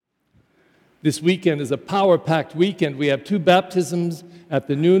This weekend is a power-packed weekend. We have 2 baptisms at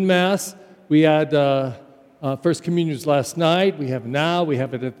the noon Mass. We had First Communions last night. We have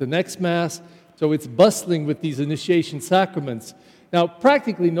it at the next Mass. So it's bustling with these initiation sacraments. Now,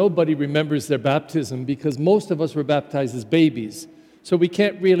 practically nobody remembers their baptism because most of us were baptized as babies. So we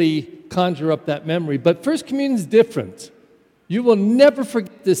can't really conjure up that memory. But First Communion is different. You will never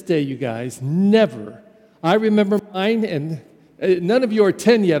forget this day, you guys. Never. I remember mine, and none of you are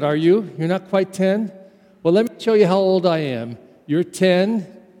 10 yet, are you? You're not quite 10? Well, let me show you how old I am. You're 10.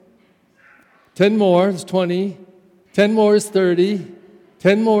 10 more is 20. 10 more is 30.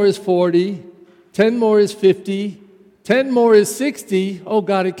 10 more is 40. 10 more is 50. 10 more is 60. Oh,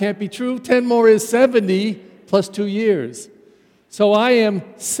 God, it can't be true. 10 more is 70 plus 2 years. So I am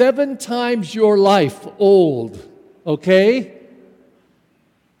 7 times your life old, okay?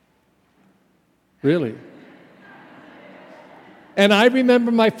 Really? And I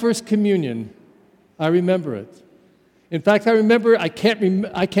remember my first communion. I remember it. In fact, I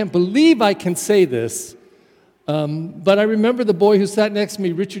can't believe I can say this, but I remember the boy who sat next to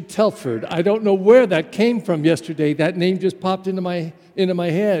me, Richard Telford. I don't know where that came from yesterday. That name just popped into my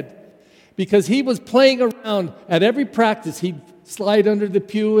head. Because he was playing around at every practice. He'd slide under the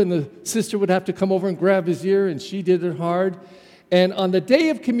pew, and the sister would have to come over and grab his ear, and she did it hard. And on the day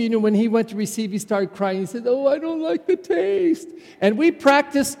of communion, when he went to receive, he started crying. He said, "Oh, I don't like the taste." And we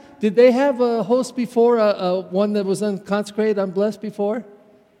practiced. Did they have a host before, one that was unconsecrated, unblessed before?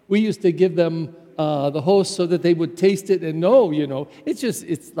 We used to give them the host so that they would taste it and know,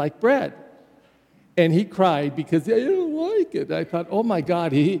 it's like bread. And he cried because I don't like it. I thought, oh my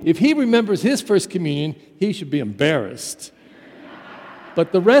God, if he remembers his first communion, he should be embarrassed.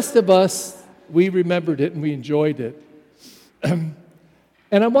 But the rest of us, we remembered it and we enjoyed it. And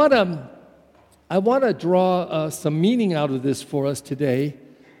I want to draw some meaning out of this for us today.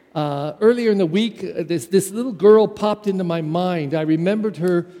 Earlier in the week, this little girl popped into my mind. I remembered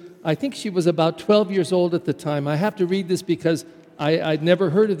her. I think she was about 12 years old at the time. I have to read this because I'd never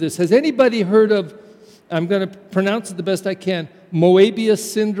heard of this. Has anybody heard of, I'm going to pronounce it the best I can, Moebius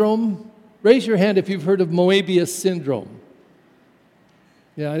syndrome? Raise your hand if you've heard of Moebius syndrome.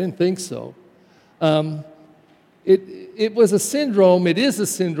 Yeah, I didn't think so. It was a syndrome, it is a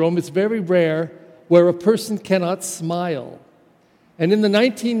syndrome, it's very rare, where a person cannot smile. And in the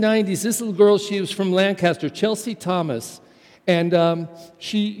 1990s, this little girl, she was from Lancaster, Chelsea Thomas, and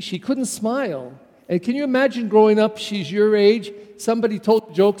she couldn't smile. And can you imagine growing up, she's your age, somebody told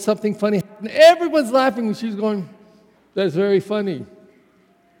a joke, something funny, and everyone's laughing, and she's going, "That's very funny.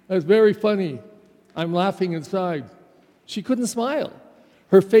 That's very funny." I'm laughing inside. She couldn't smile.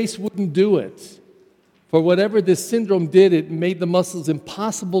 Her face wouldn't do it. For whatever this syndrome did, it made the muscles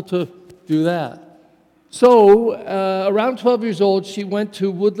impossible to do that. So, around 12 years old, she went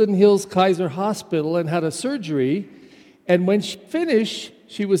to Woodland Hills Kaiser Hospital and had a surgery. And when she finished,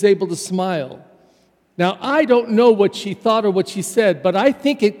 she was able to smile. Now, I don't know what she thought or what she said, but I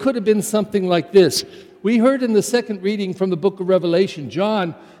think it could have been something like this. We heard in the second reading from the book of Revelation,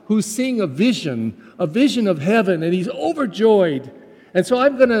 John, who's seeing a vision of heaven, and he's overjoyed. And so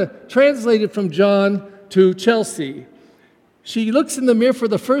I'm going to translate it from John to Chelsea. She looks in the mirror for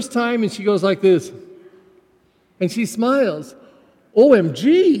the first time and she goes like this. And she smiles.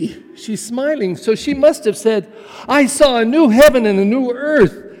 OMG, she's smiling. So she must have said, "I saw a new heaven and a new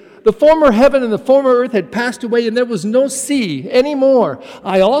earth. The former heaven and the former earth had passed away and there was no sea anymore.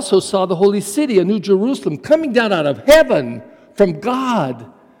 I also saw the holy city, a new Jerusalem, coming down out of heaven from God,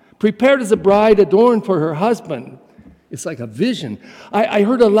 prepared as a bride adorned for her husband." It's like a vision. I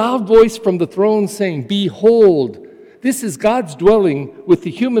heard a loud voice from the throne saying, "Behold, this is God's dwelling with the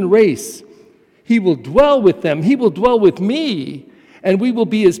human race. He will dwell with them. He will dwell with me, and we will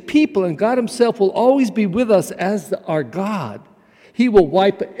be his people, and God himself will always be with us as our God. He will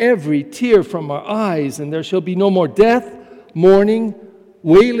wipe every tear from our eyes, and there shall be no more death, mourning,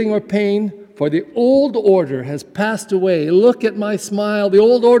 wailing, or pain, for the old order has passed away." Look at my smile. The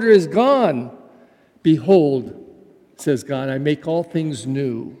old order is gone. "Behold," says God, "I make all things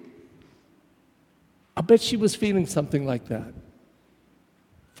new." I bet she was feeling something like that.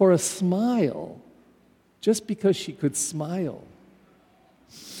 For a smile, just because she could smile.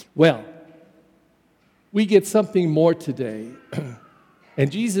 Well, we get something more today.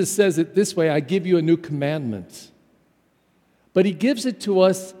 And Jesus says it this way, "I give you a new commandment." But he gives it to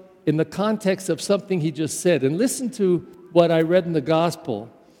us in the context of something he just said. And listen to what I read in the gospel.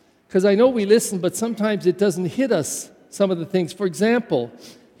 Because I know we listen, but sometimes it doesn't hit us, some of the things. For example,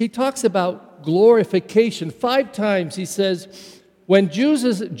 he talks about glorification. 5 times he says, when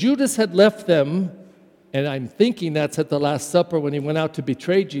Judas had left them, and I'm thinking that's at the Last Supper when he went out to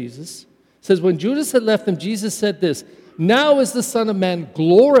betray Jesus, It says, when Judas had left them, Jesus said this, "Now is the Son of Man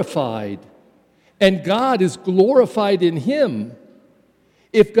glorified, and God is glorified in him.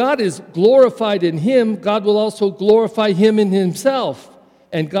 If God is glorified in him, God will also glorify him in himself,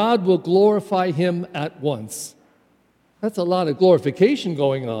 and God will glorify him at once." That's a lot of glorification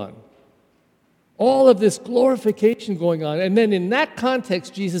going on. All of this glorification going on. And then in that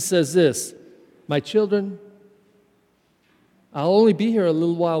context, Jesus says this, "My children, I'll only be here a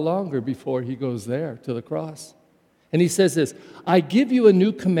little while longer before he goes there to the cross." And he says this, "I give you a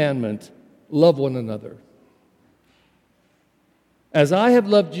new commandment, love one another. As I have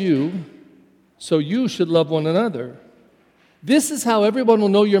loved you, so you should love one another. This is how everyone will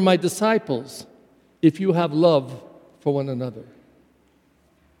know you're my disciples, if you have love for one another."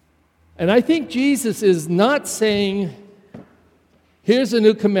 And I think Jesus is not saying, "Here's a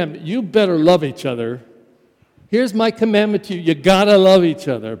new commandment, you better love each other. Here's my commandment to you, you gotta love each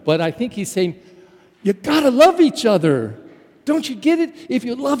other." But I think he's saying, you gotta love each other. Don't you get it? If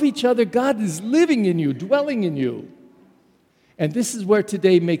you love each other, God is living in you, dwelling in you. And this is where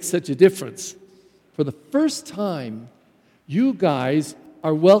today makes such a difference. For the first time, you guys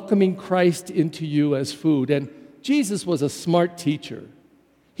are welcoming Christ into you as food. And Jesus was a smart teacher.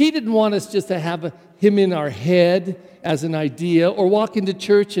 He didn't want us just to have him in our head as an idea, or walk into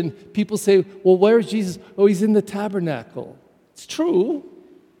church and people say, "Well, where's Jesus?" "Oh, he's in the tabernacle." It's true.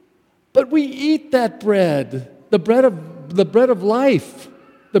 But we eat that bread, the bread of life,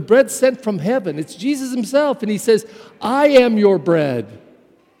 the bread sent from heaven. It's Jesus himself, and he says, "I am your bread."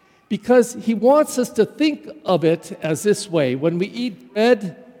 Because he wants us to think of it as this way. When we eat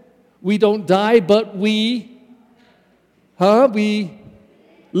bread, we don't die, but we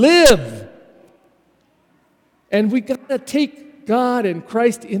live. And we got to take God and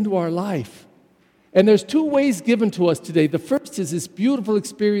Christ into our life. And there's two ways given to us today. The first is this beautiful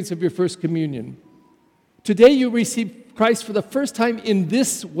experience of your first communion. Today you receive Christ for the first time in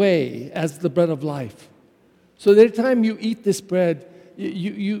this way as the bread of life. So that every time you eat this bread,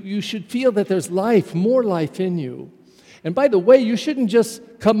 you should feel that there's life, more life in you. And by the way, you shouldn't just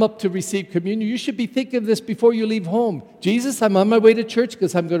come up to receive communion. You should be thinking of this before you leave home. "Jesus, I'm on my way to church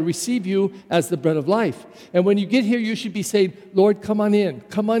because I'm going to receive you as the bread of life." And when you get here, you should be saying, "Lord, come on in,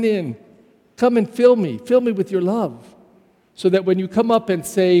 come on in. Come and fill me with your love." So that when you come up and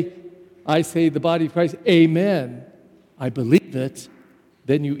say, "I say the body of Christ, amen, I believe it,"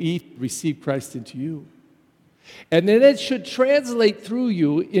 then you eat, receive Christ into you. And then it should translate through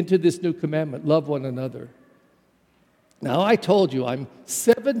you into this new commandment, love one another. Now, I told you, I'm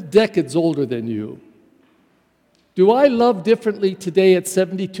 7 decades older than you. Do I love differently today at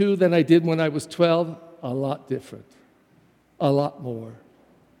 72 than I did when I was 12? A lot different. A lot more.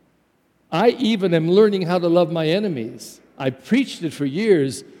 I even am learning how to love my enemies. I've preached it for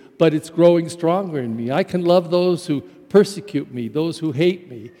years, but it's growing stronger in me. I can love those who persecute me, those who hate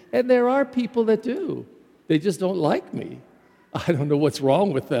me. And there are people that do. They just don't like me. I don't know what's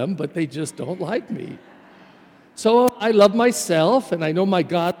wrong with them, but they just don't like me. So I love myself, and I know my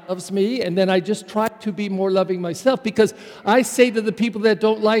God loves me, and then I just try to be more loving myself, because I say to the people that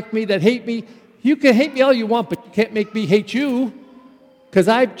don't like me, that hate me, you can hate me all you want, but you can't make me hate you, because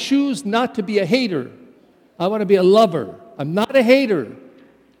I choose not to be a hater. I want to be a lover. I'm not a hater.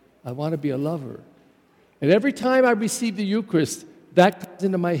 I want to be a lover. And every time I receive the Eucharist, that comes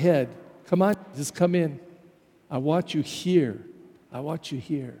into my head. Come on, just come in. I want you here. I want you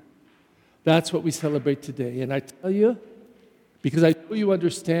here. That's what we celebrate today. And I tell you, because I know you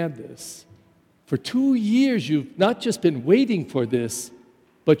understand this, for 2 years you've not just been waiting for this,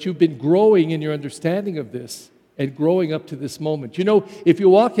 but you've been growing in your understanding of this and growing up to this moment. You know, if you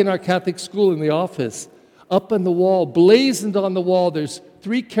walk in our Catholic school in the office, up on the wall, blazoned on the wall, there's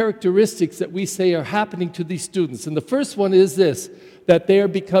 3 characteristics that we say are happening to these students. And the first one is this, that they are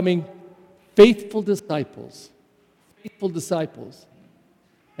becoming faithful disciples. Faithful disciples.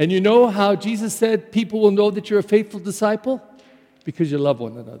 And you know how Jesus said people will know that you're a faithful disciple? Because you love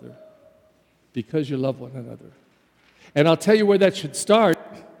one another. Because you love one another. And I'll tell you where that should start,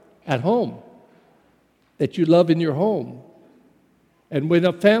 at home. That you love in your home. And when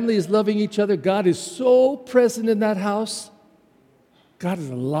a family is loving each other, God is so present in that house. God is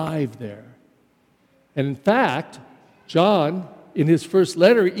alive there. And in fact, John, in his first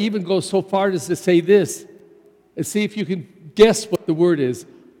letter, even goes so far as to say this. And see if you can guess what the word is.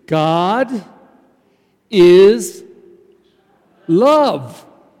 God is love.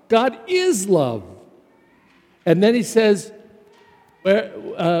 God is love. And then he says,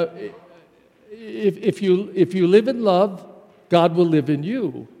 if you live in love, God will live in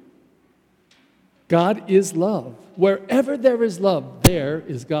you. God is love. Wherever there is love, there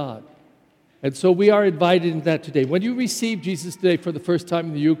is God. And so we are invited in that today. When you receive Jesus today for the first time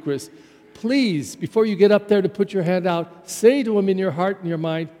in the Eucharist, please, before you get up there to put your hand out, say to him in your heart and your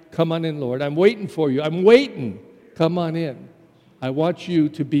mind, come on in, Lord. I'm waiting for you. I'm waiting. Come on in. I want you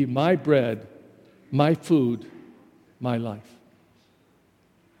to be my bread, my food, my life.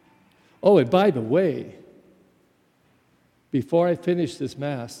 Oh, and by the way, before I finish this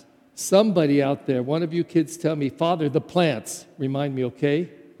Mass, somebody out there, one of you kids tell me, Father, the plants, remind me, okay?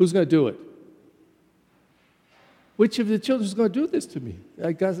 Who's going to do it? Which of the children is going to do this to me?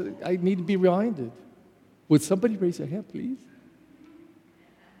 I need to be reminded. Would somebody raise their hand, please?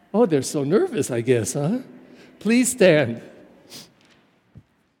 Oh, they're so nervous, I guess, huh? Please stand.